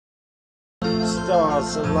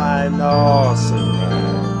stars align, the awesome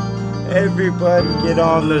rhyme. Everybody get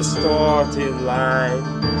on the starting line.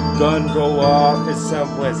 Gun go off in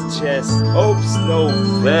someone's chest. Oops, no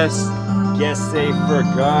vest. Guess they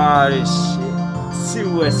forgot his shit.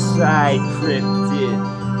 Suicide cryptid.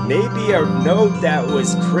 Maybe a note that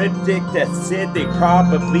was cryptic that said they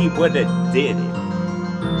probably would've did it.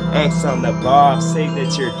 X on the box,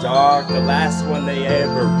 signature dog, the last one they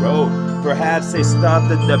ever wrote. Perhaps they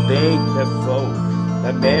stopped at the bank to vote.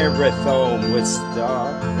 A marathon would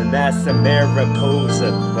start, and that's the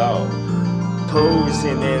Mariposa though.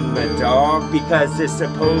 Posing in the dark because it's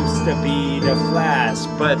supposed to be the flash,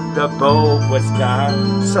 but the bulb was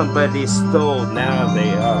gone. Somebody stole, now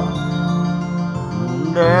they are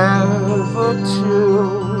never to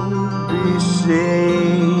be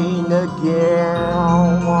seen again.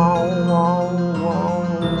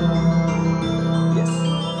 Yes,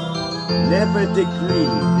 never degree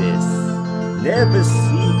this, never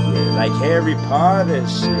seek it like Harry Potter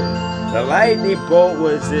shit. The lightning bolt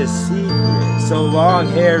was a secret, so long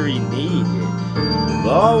Harry needed.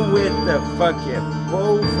 Along with the fucking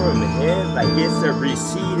bow from him, like it's a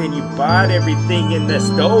receipt and you bought everything in the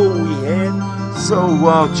store we had. So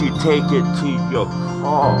won't you take it to your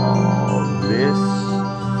car, miss?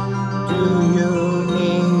 Do you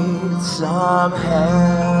need some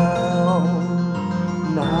help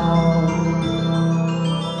now?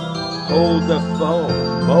 Hold the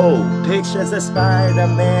phone, mold pictures of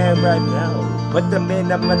Spider-Man right now. Put them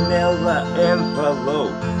in a manila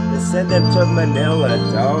envelope and send them to Manila,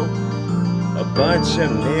 dog. A bunch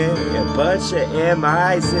of men, a bunch of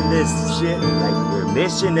MIs in this shit. Like we're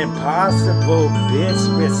Mission Impossible, bitch,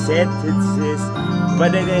 with sentences.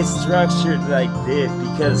 But it ain't structured like this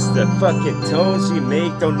because the fucking tones you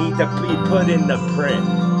make don't need to be put in the print.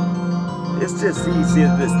 It's just easy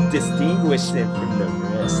to distinguish them from the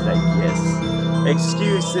rest, I guess.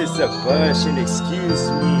 Excuses a bunch, and excuse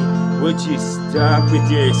me, would you stop with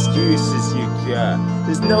your excuses you got?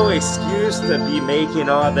 There's no excuse to be making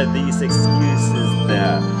all of these excuses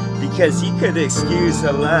now. Because you could excuse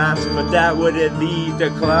a lot, but that wouldn't leave the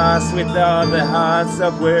class with all the hearts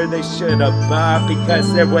of where they should have bought.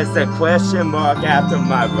 Because there was a question mark after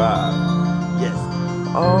my rock. Yes.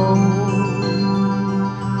 Oh,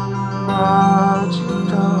 much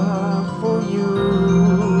tough for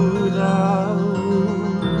you now.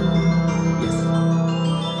 Yes.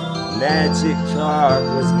 Magic talk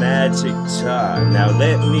was magic talk. Now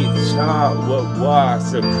let me talk what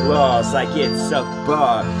walks across like it's a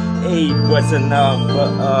bar. 8 was a number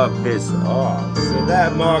of his arms, so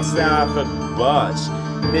that marks off a bunch.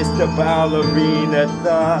 Mr. Ballerina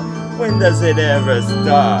thought, when does it ever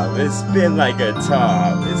stop? It's been like a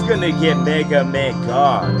top. It's gonna get Mega Man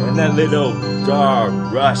gone, and a little dog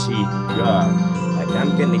rushy dog. Like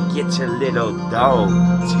I'm gonna get your little dog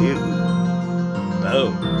too.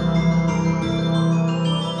 Boom.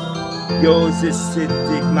 Yours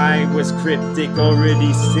acidic, mine was cryptic,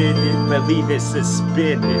 already said it, believe it's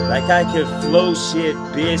suspended. Like I could flow shit,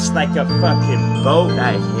 bitch, like a fucking boat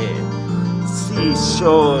I hit.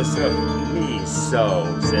 Seashores of me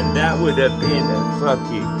souls, and that would have been a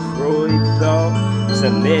fucking Croyd though. It's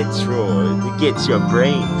a Metroid to get your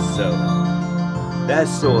brain so.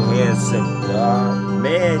 That's so handsome, dog.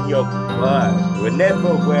 Man, your butt would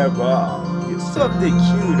never wear off. You're something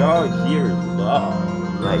cute all year long.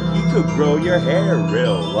 Like you could grow your hair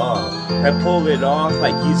real long and pull it off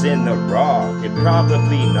like he's in the rock. And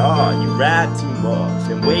probably not, you rap too much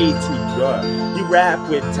and way too drunk. You rap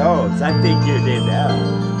with tones, I figured it out.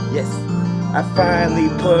 Yes, I finally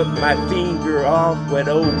put my finger off what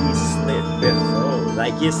always slipped before.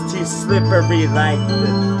 Like it's too slippery like the,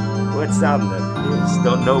 what's on the fish,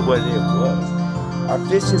 don't know what it was. Are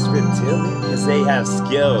fishes reptilian? Cause they have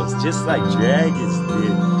skills just like dragons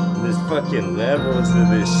did. There's fucking levels of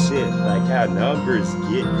this shit, like how numbers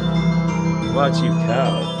get. Why don't you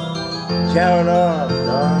count? Count off,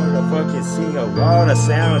 dog. I fucking sing along, I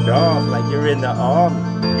sound off like you're in the army.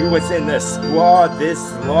 You was in the squad this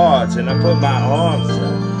large, and I put my arms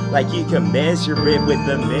up. Like you can measure it with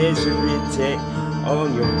the measuring tape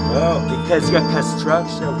on your belt. Because your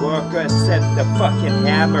construction worker set the fucking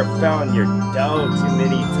hammer fell on your dough too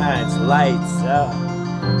many times. Lights up.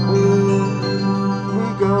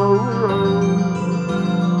 Go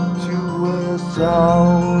to a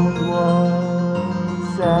sound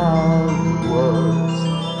words.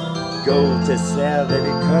 Go to sound, let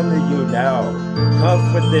it come to you now.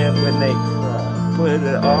 Comfort them when they cry. Put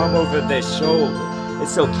an arm over their shoulder.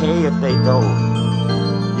 It's okay if they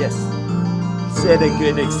don't. Yes, set a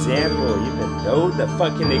good example, even though the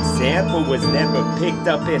fucking example was never picked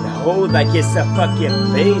up and hold like it's a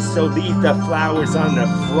fucking vase. So leave the flowers on the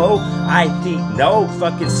floor. I think no,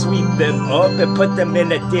 fucking sweep them up and put them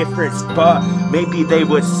in a different spot. Maybe they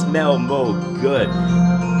would smell more good.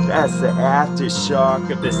 That's the aftershock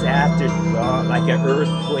of this afterthought, like an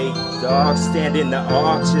earthquake, dog. Stand in the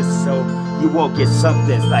arch just so you won't get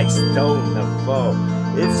something like stone to fall.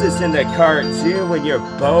 It's just in the cartoon when your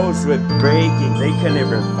bones were breaking, they couldn't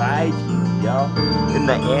revive you, yo. In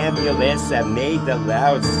the ambulance that made the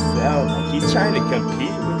loud sound, like he's trying to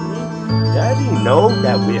compete with me. Does he know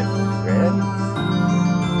that we're friends?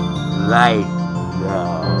 Like,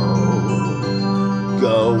 no.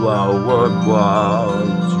 Go out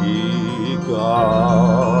watching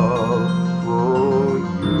out for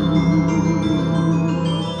you.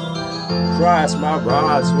 Cross my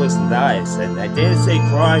rods was nice, and I didn't say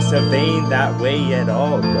cross a vein that way at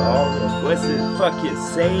all, dog. It was the fucking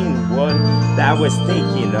same one that I was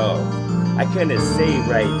thinking of. I couldn't say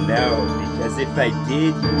right now, because if I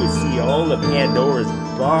did, you would see all of Pandora's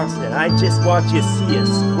box, and I just want you to see a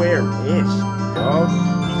square inch, dog.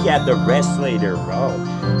 You got the rest later wrong.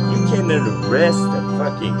 You can arrest the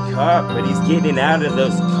fucking cop, but he's getting out of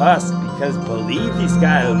those cuffs because believe he's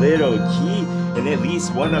got a little key in at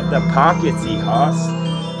least one of the pockets he has.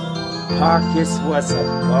 Pockets was a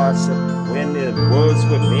boss when the words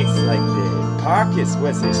were mixed like that. Pockets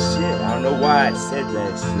was his shit. I don't know why I said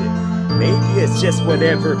that shit. Maybe it's just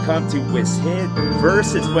whatever come to his head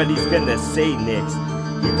versus what he's gonna say next.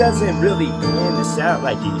 He doesn't really plan this out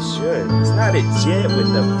like he should. He's not a jet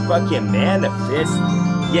with the fucking manifest.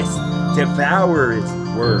 Yes, devour his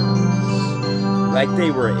words. Like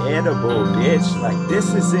they were edible, bitch. Like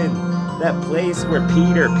this isn't that place where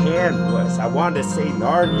Peter Pan was. I wanted to say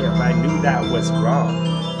Narnia, but I knew that was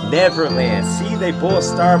wrong. Neverland. See, they both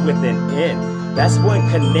start with an N. That's one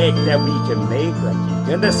connect that we can make. Like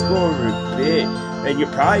you're gonna score a bit. And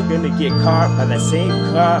you're probably gonna get caught by the same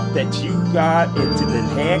cop that you got into the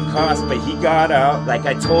handcuffs, but he got out like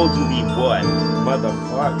I told you he would.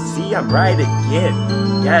 Motherfucker. See, I'm right again.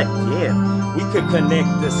 God damn. We could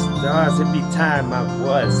connect the stars every time I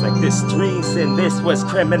was. Like the strings and this was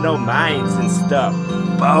Criminal Minds and stuff.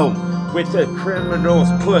 Boom. With the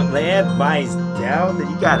criminals put landmines down, then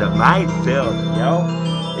you got a minefield, yo.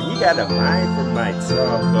 Got a mind for my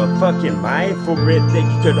tongue, a fucking mind for it that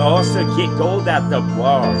you could also get gold out the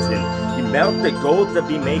walls, and you melt the gold to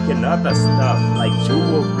be making other stuff like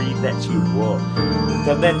jewelry that you wore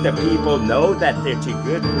to let the people know that they're too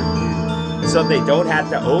good for you, so they don't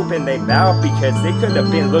have to open their mouth because they could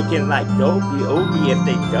have been looking like Dopey Obi if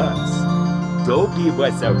they does. Dopey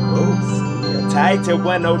was a rope tied to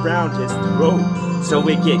one around his throat so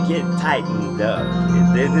it could get tightened up,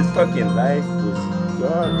 and then his fucking life was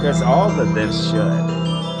because all of them should.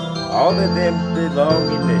 All of them belong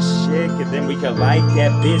in the shit, and then we could light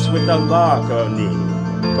that bitch with a lock on it.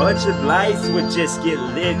 A bunch of lights would just get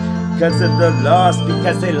lit because of the loss,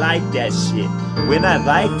 because they like that shit. When I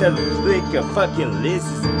like to flick a fucking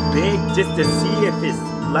list big just to see if it's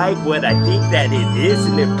like what I think that it is,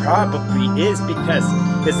 and it probably is, because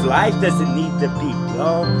his life doesn't need to be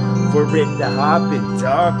long for it to hop and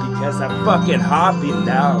dog, because I'm fucking hopping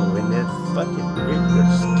now, and it's fucking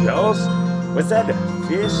girls. Was that a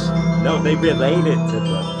fish? No, they related to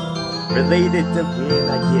them. Related to when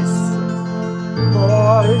I get sick.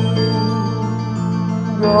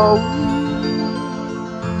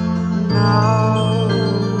 Now.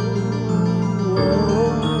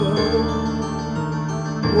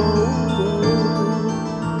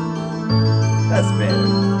 That's better.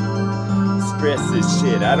 Express this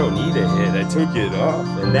shit. I don't need a head. I took it off,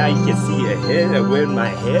 and now you can see a head of where my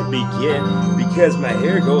head began, because my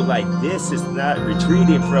hair go like this. It's not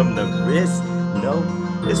retreating from the wrist. No,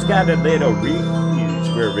 it's got a little refuge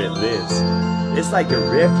where it lives. It's like a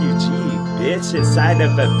refugee, bitch, inside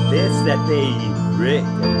of a fence that they rigged.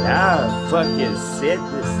 And now I fucking said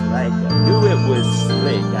this like I knew it was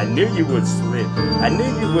slick. I knew you would slip. I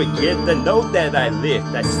knew you would get the note that I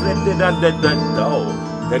lift. I slipped it under the door.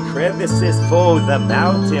 The crevices full the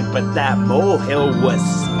mountain, but that molehill was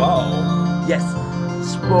small. Yes,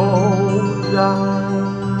 small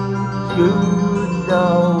like you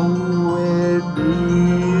know and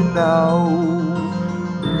me know.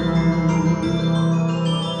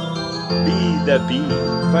 Be the bee,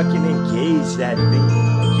 fucking engage that thing.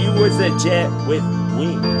 Like you was a jet with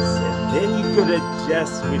wings, and then you could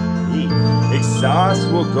adjust with me. Exhaust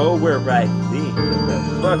will go where I think, and the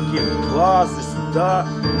fucking claws is dark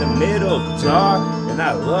in the middle, dog, and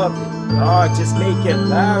I love it, dog. Just make it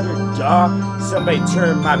louder, dog. Somebody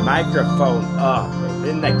turn my microphone up.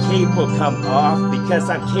 then the cape will come off because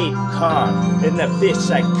I'm Cape Cod. And the fish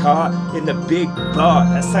I caught in the big bar,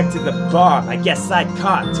 I stuck to the bar. I guess I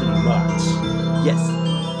caught too much. Yes,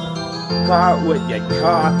 caught what you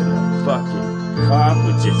caught, and the fucking cop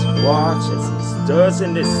would just watch as he stirs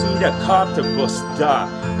in the seat, a comfortable stop.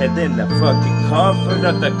 And then the fucking comfort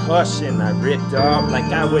of the cushion I ripped off like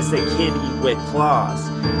I was a kitty with claws.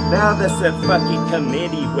 Now there's a fucking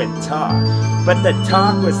committee with talk, but the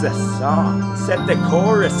talk was a song. Except the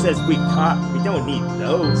chorus says we don't need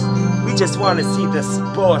those. We just want to see the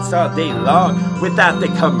sports all day long without the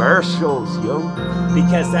commercials, yo.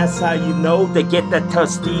 Because that's how you know they get the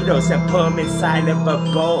Tostitos and put them inside of a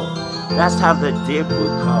bowl. That's how the dip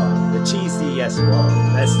would call the cheesiest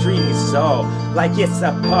one. That string song, like it's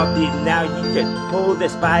a puppet. Now you can pull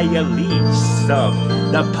this by your leash,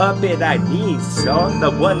 son. The puppet I mean, son,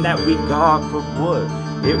 the one that we got from wood.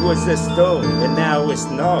 It was a stone, and now it's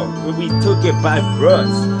not. But we took it by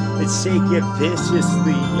rust and shake it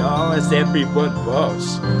viciously, y'all, as everyone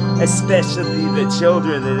watched. Especially the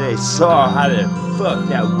children, and they saw how to fuck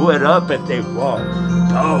that wood up if they walk.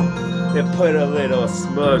 Boom. Then put a little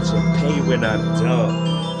smudge of pain when I'm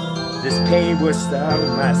done. This pain will start with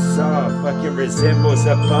my song. Fucking resembles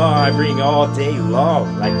a bar I ring all day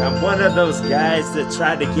long. Like I'm one of those guys that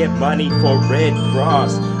try to get money for Red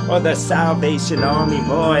Cross or the Salvation Army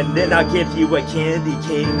more. And then I'll give you a candy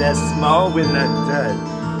cane that's small when I'm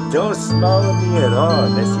done. Don't smell me at all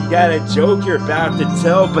unless you got a joke you're about to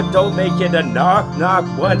tell. But don't make it a knock-knock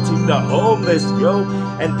one to the homeless, yo.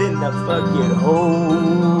 And then the fucking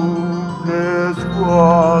homeless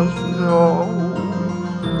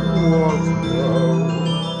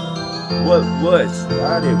what was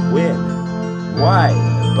started when? Why?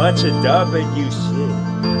 A bunch of W shit.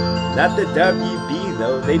 Not the WB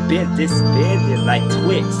though, they been disbanded like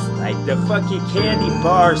Twix. Like the fucking candy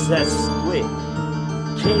bars that split.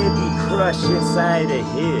 Candy crush inside a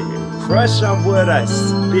head. Crush on what I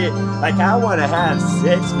spit. Like I wanna have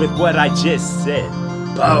sex with what I just said.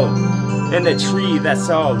 Boom. And a tree that's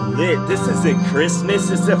all lit. This isn't Christmas,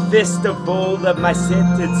 it's a festival of my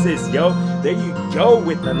sentences, yo. There you go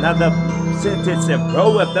with another sentence and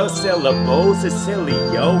row of those syllables. It's silly,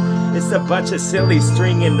 yo. It's a bunch of silly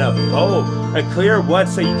string in a bowl. A clear one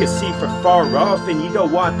so you can see from far off, and you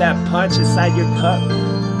don't want that punch inside your cup.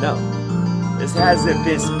 No, this hasn't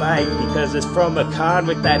been spiked because it's from a con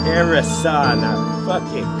with that aerosol. I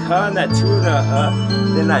fucking con that tuna up,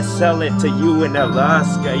 then I sell it to you in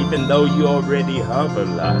Alaska, even though you already have a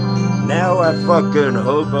lot. Now I fucking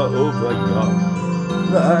hover over you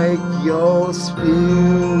like your spirits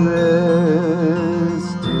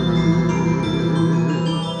do.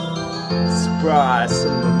 Spry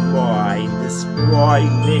some wine, this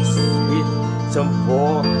wine mixed with some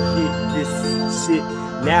more hit this shit.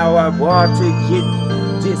 Now I want to get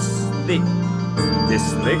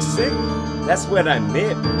dyslexic. That's what I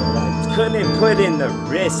meant, but I couldn't put in the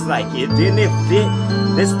wrist like it didn't fit.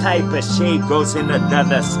 This type of shape goes in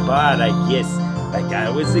another spot, I guess. Like I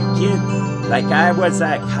was a kid, like I was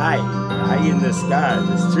a kite, high in the sky,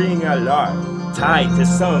 the string alarm, tied to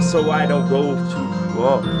sun so I don't go too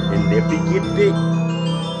far and never get big.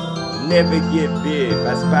 Never get big.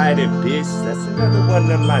 My spider bitch, that's another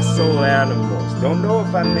one of my soul animals. Don't know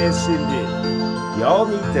if I mentioned it. Y'all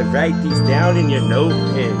need to write these down in your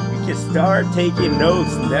notepad. You can start taking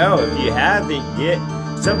notes now if you haven't yet.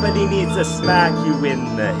 Somebody needs to smack you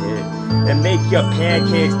in the head and make your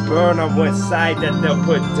pancakes burn on one side that they'll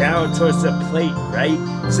put down towards the plate, right?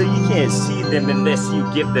 So you can't see them unless you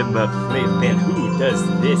give them a flip. And who does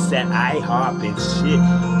this at IHOP and shit?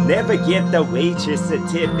 Never give the waitress a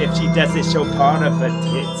tip if she doesn't show part of her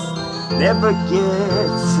tits. Never get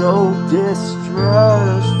so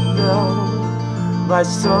distressed, no. My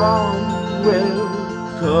song will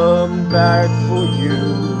come back for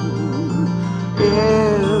you.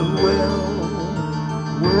 It will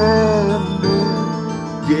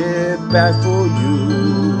get back for you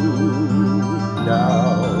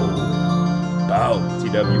now. Bow,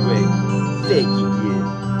 TWA, thank you,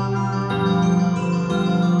 yeah.